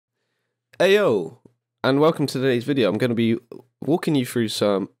Ayo, and welcome to today's video. I'm going to be walking you through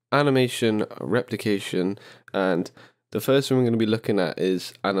some animation replication, and the first thing we're going to be looking at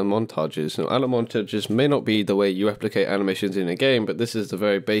is animontages. Now, animontages may not be the way you replicate animations in a game, but this is the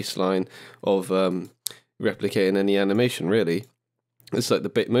very baseline of replicating any animation, really. It's like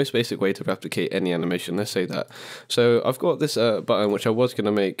the most basic way to replicate any animation, let's say that. So I've got this button which I was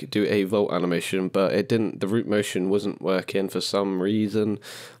going to do a volt animation, but it didn't, the root motion wasn't working for some reason.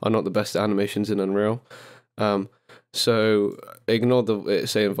 I'm not the best at animations in Unreal. So ignore it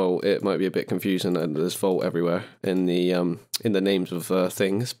saying volt, it might be a bit confusing and there's volt everywhere in the names of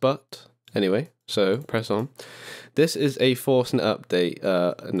things, but anyway, so press on. This is a force and update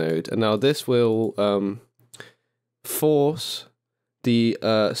node, and now this will force the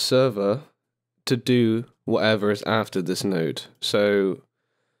server to do whatever is after this node. So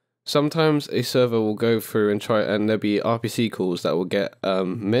sometimes a server will go through and try, and there'll be RPC calls that will get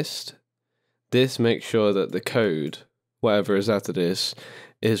missed. This makes sure that the code, whatever is after this,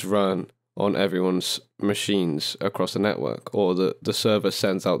 is run on everyone's machines across the network, or the server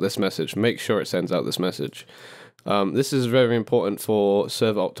sends out this message. Make sure it sends out this message. This is very important for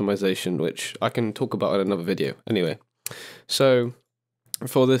server optimization, which I can talk about in another video. Anyway, so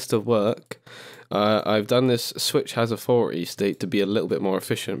for this to work, I've done this switch has authority state to be a little bit more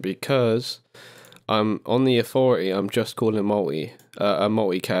efficient, because on the authority I'm just calling a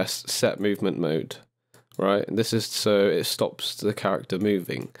multicast set movement mode, right? And this is so it stops the character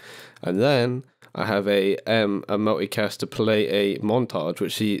moving, and then I have a multicast to play a montage,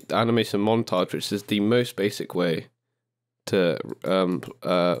 which is the animation montage, which is the most basic way to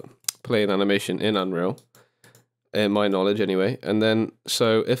play an animation in Unreal, in my knowledge anyway. And then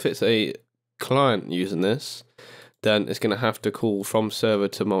so if it's a client using this, then it's going to have to call from server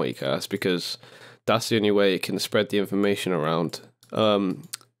to multicast, because that's the only way it can spread the information around.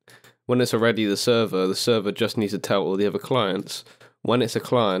 When it's already the server just needs to tell all the other clients. When it's a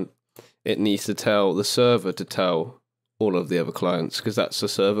client, it needs to tell the server to tell all of the other clients, because that's the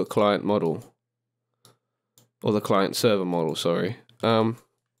server client model, or the client server model, sorry.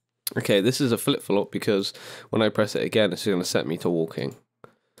 Okay, this is a flip-flop, because when I press it again, it's going to set me to walking.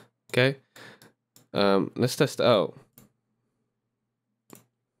 Okay, let's test it out.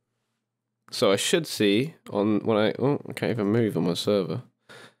 So I should see I can't even move on my server.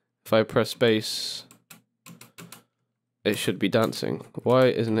 If I press space, it should be dancing. Why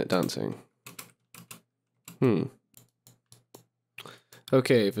isn't it dancing?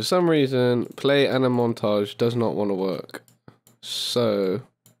 Okay, for some reason, play animontage does not want to work. So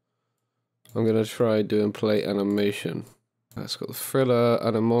I'm gonna try doing play animation. That's got the thriller,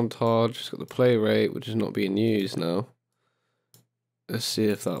 animontage, it's got the play rate, which is not being used now. Let's see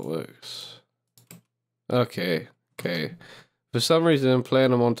if that works. Okay. For some reason, play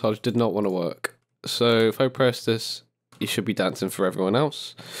animontage did not want to work. So if I press this, he should be dancing for everyone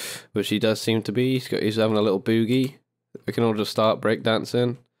else, which he does seem to be. He's having a little boogie. We can all just start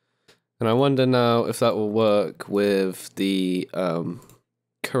breakdancing. And I wonder now if that will work with the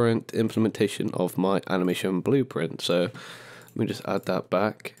current implementation of my animation blueprint. So let me just add that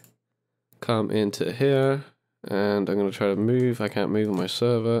back. Come into here, and I'm going to try to move. I can't move on my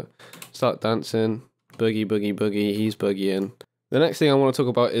server. Start dancing. Boogie, boogie, boogie. He's boogieing. The next thing I want to talk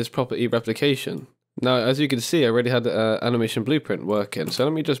about is property replication. Now, as you can see, I already had the animation blueprint working. So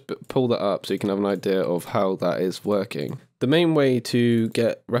let me just pull that up so you can have an idea of how that is working. The main way to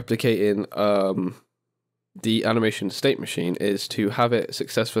get replicating the animation state machine is to have it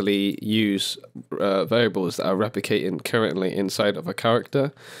successfully use variables that are replicating currently inside of a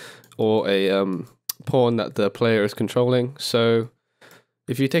character, or a pawn that the player is controlling. So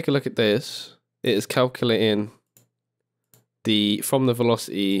if you take a look at this, it is calculating from the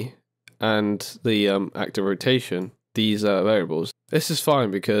velocity and the active rotation, these variables. This is fine,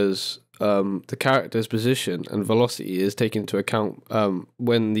 because the character's position and velocity is taken into account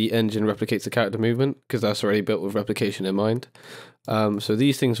when the engine replicates the character movement, because that's already built with replication in mind. So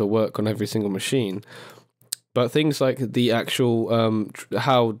these things will work on every single machine. But things like the actual,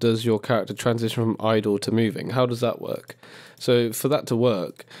 how does your character transition from idle to moving? How does that work? So for that to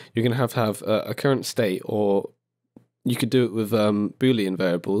work, you're going to have a current state, or you could do it with Boolean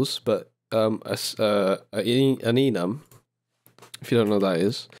variables, but an enum, if you don't know what that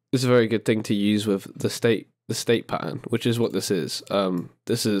is a very good thing to use with the state pattern, which is what this is.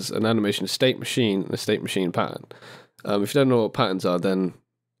 This is an animation state machine and a state machine pattern. If you don't know what patterns are, then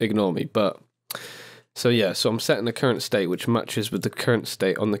ignore me. But so yeah, so I'm setting the current state which matches with the current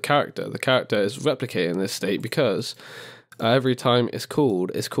state on the character. The character is replicating this state because every time it's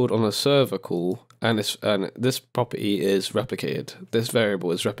called on a server call, and this property is replicated. This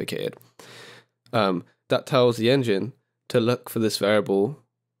variable is replicated. That tells the engine to look for this variable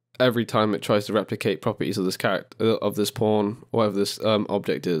every time it tries to replicate properties of this character, of this pawn, or whatever this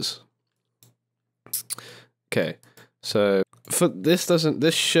object is. Okay, so for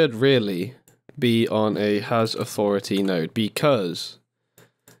this should really be on a has authority node, because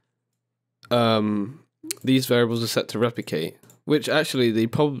these variables are set to replicate, which actually they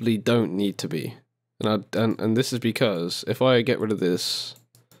probably don't need to be. And this is because if I get rid of this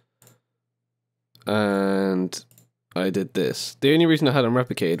and I did this, the only reason I had them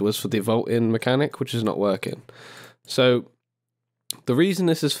replicated was for the vault-in mechanic, which is not working. So the reason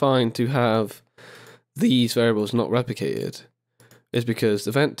this is fine to have these variables not replicated is because the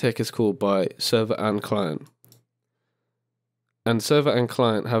event tick is called by server and client. And server and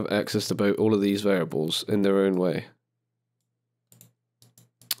client have access to both all of these variables in their own way,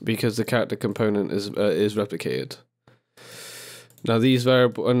 because the character component is replicated. Now these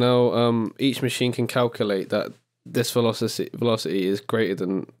variables each machine can calculate that this velocity is greater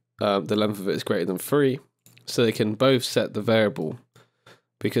than the length of it is greater than 3, so they can both set the variable,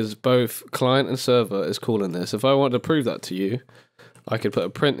 because both client and server is calling this. If I want to prove that to you, I could put a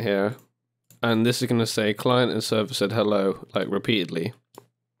print here, and this is going to say client and server said hello, like repeatedly.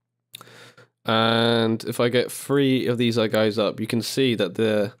 And if I get 3 of these guys up, you can see that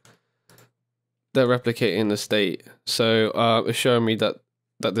they're replicating the state. So it's showing me that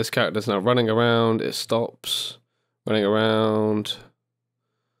this character is now running around. It stops running around.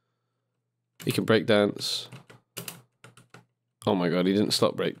 He can break dance. Oh my god, he didn't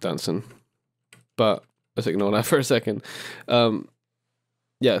stop break dancing. But let's ignore that for a second.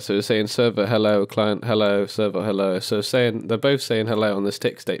 Yeah, so it's saying server hello, client hello, server hello. So they're both saying hello on this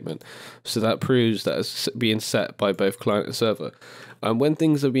tick statement. So that proves that it's being set by both client and server. And when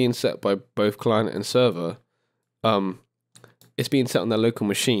things are being set by both client and server, it's being set on their local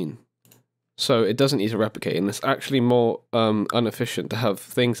machine. So it doesn't need to replicate, and it's actually more inefficient to have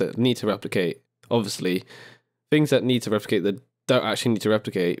things that need to replicate. Obviously, things that need to replicate that don't actually need to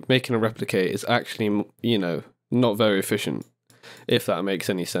replicate. Making a replicate is actually, you know, not very efficient, if that makes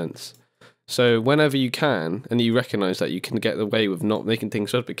any sense. So whenever you can, and you recognize that you can get away with not making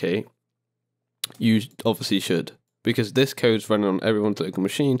things replicate, you obviously should, because this code's running on everyone's local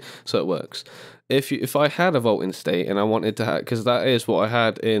machine, so it works. If I had a vault-in state and I wanted to have, because that is what I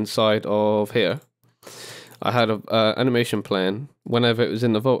had inside of here, I had a animation playing whenever it was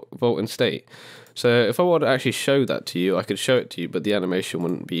in the vault-in state. So if I wanted to actually show that to you, I could show it to you, but the animation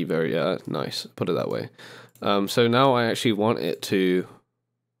wouldn't be very nice, put it that way. So now I actually want it to,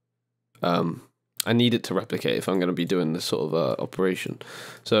 I need it to replicate if I'm going to be doing this sort of operation.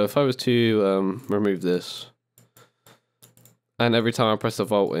 So if I was to remove this, and every time I press the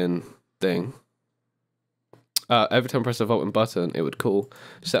vault-in thing, every time I press the vault-in button, it would call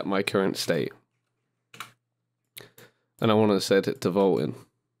set my current state. And I want to set it to vault-in.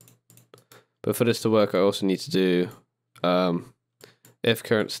 But for this to work, I also need to do if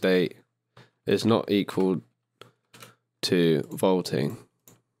current state is not equal to vaulting.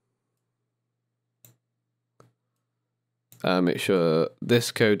 Make sure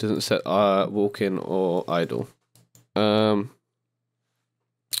this code doesn't set walk-in or idle. And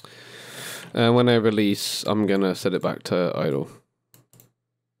when I release, I'm gonna set it back to idle.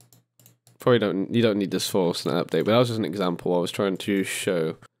 Probably you don't need this for snap update, but that was just an example I was trying to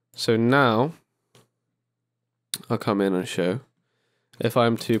show. So now I'll come in and show. If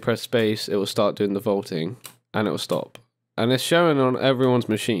I'm to press space, it will start doing the vaulting, and it will stop. And it's showing on everyone's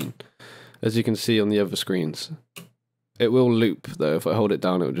machine, as you can see on the other screens. It will loop though. If I hold it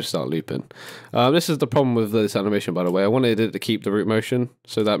down, it will just start looping. This is the problem with this animation, by the way. I wanted it to keep the root motion,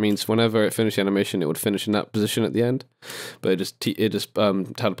 so that means whenever it finished the animation, it would finish in that position at the end. But it just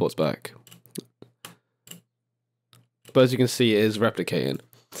teleports back. But as you can see, it is replicating,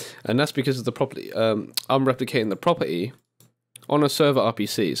 and that's because of the property. I'm replicating the property on a server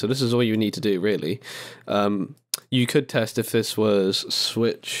RPC. So this is all you need to do, really. You could test if this was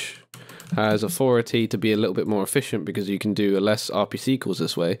switch has authority to be a little bit more efficient, because you can do less RPC calls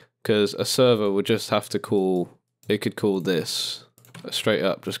this way, because a server would just have to call, it could call this straight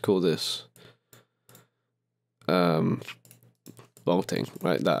up, just call this vaulting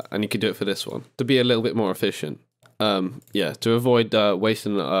like that, and you could do it for this one to be a little bit more efficient. Yeah, to avoid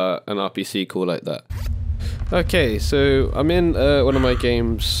wasting an RPC call like that. Okay, so I'm in one of my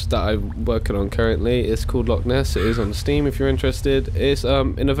games that I'm working on currently. It's called Loch Ness. It is on Steam if you're interested. It's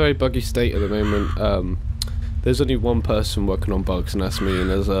in a very buggy state at the moment. There's only one person working on bugs, and that's me.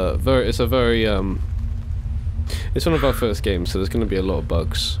 And it's a very it's one of our first games, so there's going to be a lot of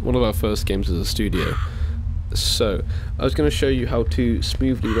bugs. One of our first games as a studio. So I was going to show you how to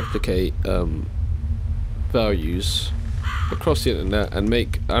smoothly replicate values across the internet and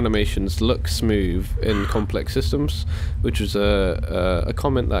make animations look smooth in complex systems, which was a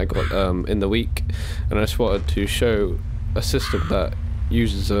comment that I got in the week, and I just wanted to show a system that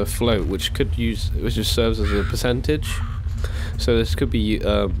uses a float which just serves as a percentage. So this could be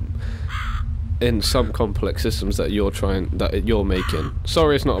in some complex systems that you're making.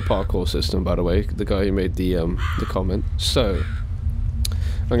 Sorry, it's not a parkour system, by the way, the guy who made the comment. So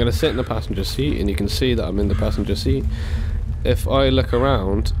I'm going to sit in the passenger seat, and you can see that I'm in the passenger seat. If I look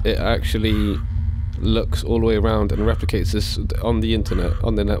around, it actually looks all the way around and replicates this on the internet,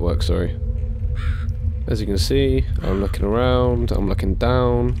 on the network, sorry. As you can see, I'm looking around, I'm looking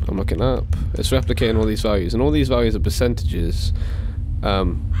down, I'm looking up. It's replicating all these values, and all these values are percentages.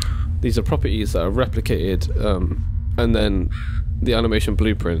 These are properties that are replicated, and then the animation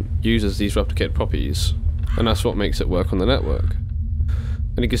blueprint uses these replicated properties, and that's what makes it work on the network.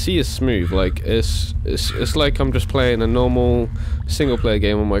 And you can see it's smooth, like it's like I'm just playing a normal single player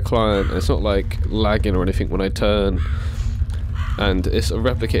game on my client. It's not like lagging or anything when I turn, and it's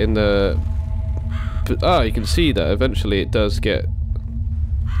replicating the. But you can see that eventually it does get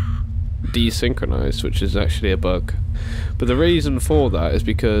desynchronized, which is actually a bug. But the reason for that is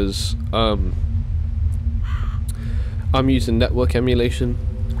because I'm using network emulation,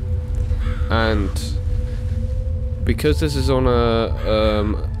 and because this is on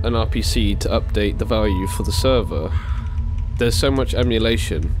an RPC to update the value for the server, there's so much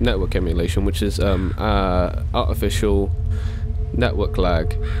emulation, network emulation, which is artificial network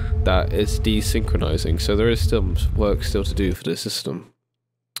lag, that is desynchronizing. So there is still work to do for this system.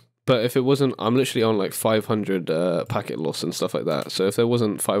 But if it wasn't, I'm literally on like 500 packet loss and stuff like that. So if there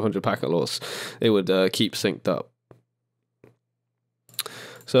wasn't 500 packet loss, it would keep synced up.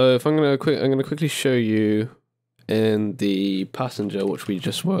 So if I'm gonna quickly show you in the passenger, which we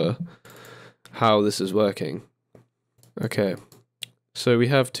just were, how this is working. Okay, so we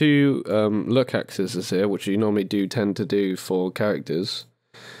have two look axes here, which you normally tend to do for characters.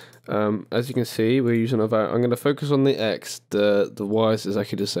 As you can see, we're using I'm going to focus on the X. The Y is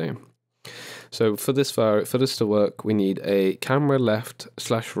exactly the same. So for this to work, we need a camera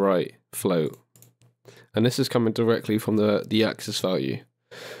left/right float, and this is coming directly from the axis value.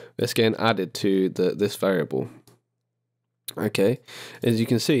 It's getting added to this variable. Okay, as you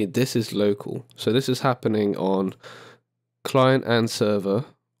can see, this is local, so this is happening on client and server,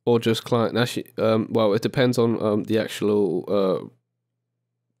 or just client. Actually, well, it depends on the actual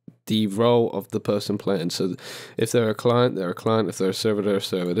the role of the person playing. So if they're a client, they're a client. If they're a server, they're a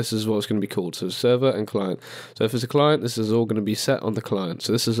server. This is what it's going to be called. So server and client. So if it's a client, this is all going to be set on the client.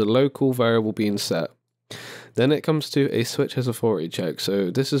 So this is a local variable being set. Then it comes to a switch has authority check. So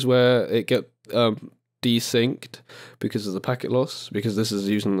this is where it gets desynced because of the packet loss, because this is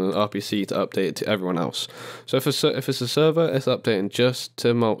using an RPC to update it to everyone else. So if it's a server, it's updating just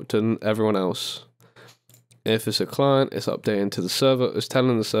to everyone else. If it's a client, it's updating to the server. It's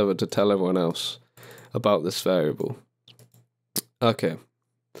telling the server to tell everyone else about this variable. Okay,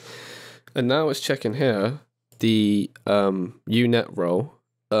 and now it's checking here the unet role,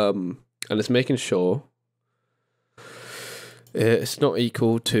 and it's making sure it's not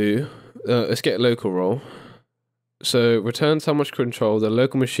equal to. Let's get local role. So returns how much control the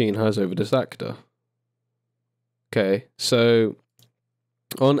local machine has over this actor. Okay, so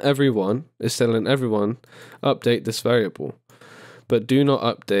on everyone, it's telling everyone update this variable, but do not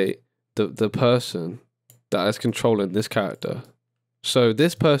update the person that is controlling this character. So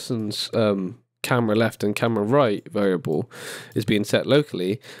this person's camera left and camera right variable is being set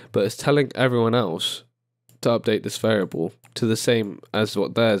locally, but it's telling everyone else to update this variable to the same as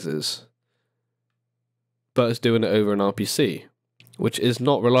what theirs is. But it's doing it over an RPC, which is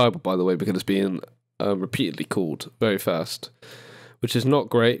not reliable, by the way, because it's being repeatedly called very fast, which is not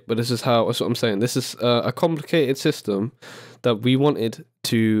great. But that's what I'm saying. This is a complicated system that we wanted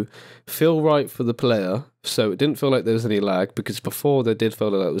to feel right for the player, so it didn't feel like there was any lag, because before there did feel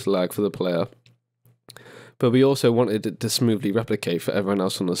like there was lag for the player. But we also wanted it to smoothly replicate for everyone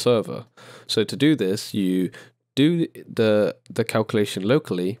else on the server. So to do this, you do the calculation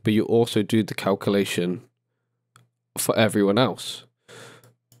locally, but you also do the calculation for everyone else.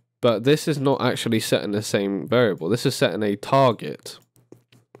 But this is not actually setting the same variable. This is setting a target,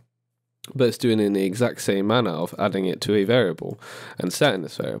 but it's doing it in the exact same manner of adding it to a variable and setting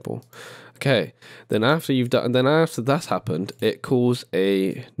this variable. Okay, then after that's happened, it calls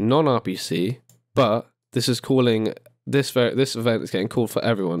a non-RPC, but this is calling this event is getting called for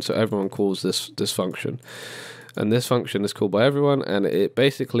everyone, so everyone calls this function. and this function is called by everyone, and it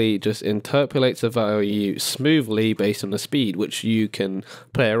basically just interpolates a value smoothly based on the speed, which you can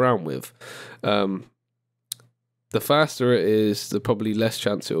play around with. The faster it is, the probably less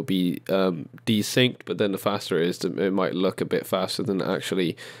chance it will be desynced, but then the faster it is, it might look a bit faster than it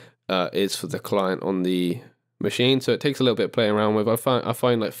actually is for the client on the machine. So it takes a little bit of playing around with. I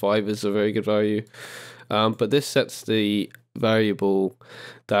find like 5 is a very good value, but this sets the variable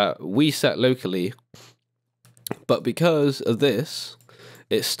that we set locally, but because of this,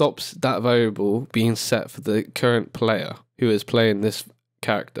 it stops that variable being set for the current player who is playing this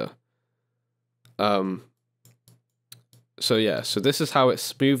character. So yeah, so this is how it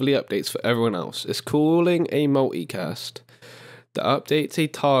smoothly updates for everyone else. It's calling a multicast that updates a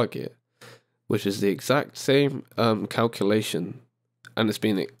target, which is the exact same calculation, and it's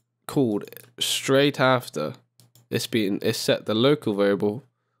being called straight after it's set the local variable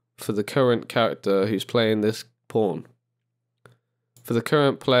for the current character who's playing this pawn. For the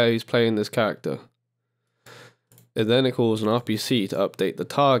current player who's playing this character. And then it calls an RPC to update the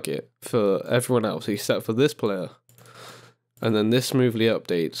target for everyone else except for this player. And then this smoothly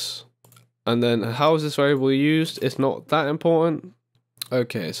updates. And then how is this variable used? It's not that important.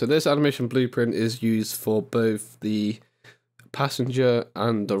 Okay, so this animation blueprint is used for both the passenger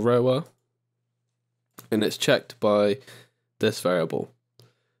and the rower, and it's checked by this variable.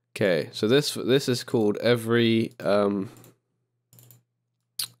 Okay, so this is called every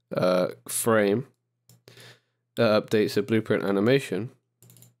frame that updates the blueprint animation.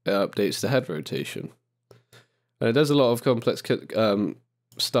 It updates the head rotation. And it does a lot of complex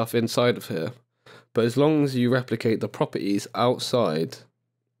stuff inside of here, but as long as you replicate the properties outside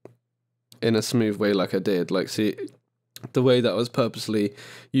in a smooth way like I did, like see the way that I was purposely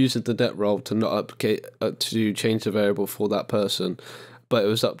using the det role to not update to change the variable for that person, but it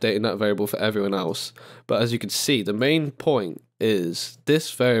was updating that variable for everyone else. But as you can see, the main point is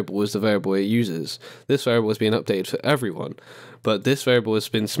this variable is the variable it uses. This variable is being updated for everyone, but this variable has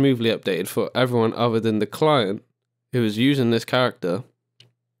been smoothly updated for everyone other than the client who is using this character,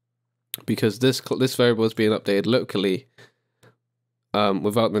 because this variable is being updated locally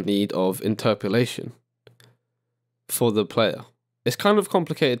without the need of interpolation for the player. It's kind of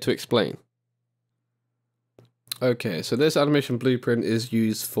complicated to explain. Okay, so this animation blueprint is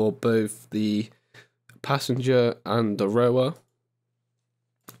used for both the passenger and the rower,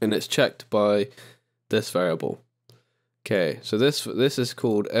 and it's checked by this variable. Okay, so this is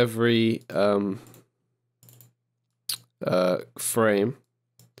called every frame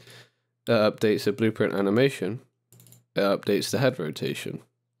that updates the blueprint animation. It updates the head rotation,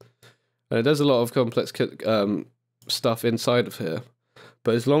 and it does a lot of complex stuff inside of here,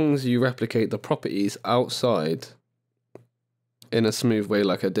 but as long as you replicate the properties outside in a smooth way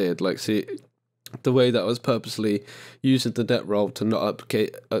like I did, like see the way that I was purposely using the det role to not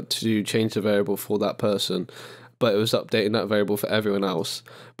update to change the variable for that person, but it was updating that variable for everyone else.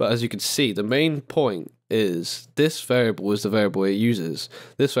 But as you can see, the main point is this variable is the variable it uses.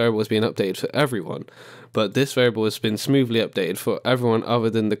 This variable is being updated for everyone, but this variable has been smoothly updated for everyone other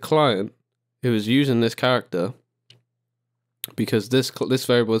than the client who is using this character, because this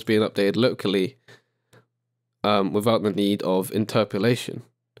variable is being updated locally without the need of interpolation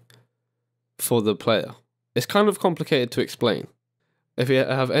for the player. It's kind of complicated to explain. If you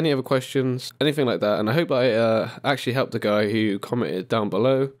have any other questions, anything like that, and I hope I actually helped the guy who commented down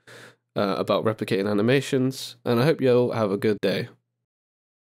below about replicating animations, and I hope you'll have a good day.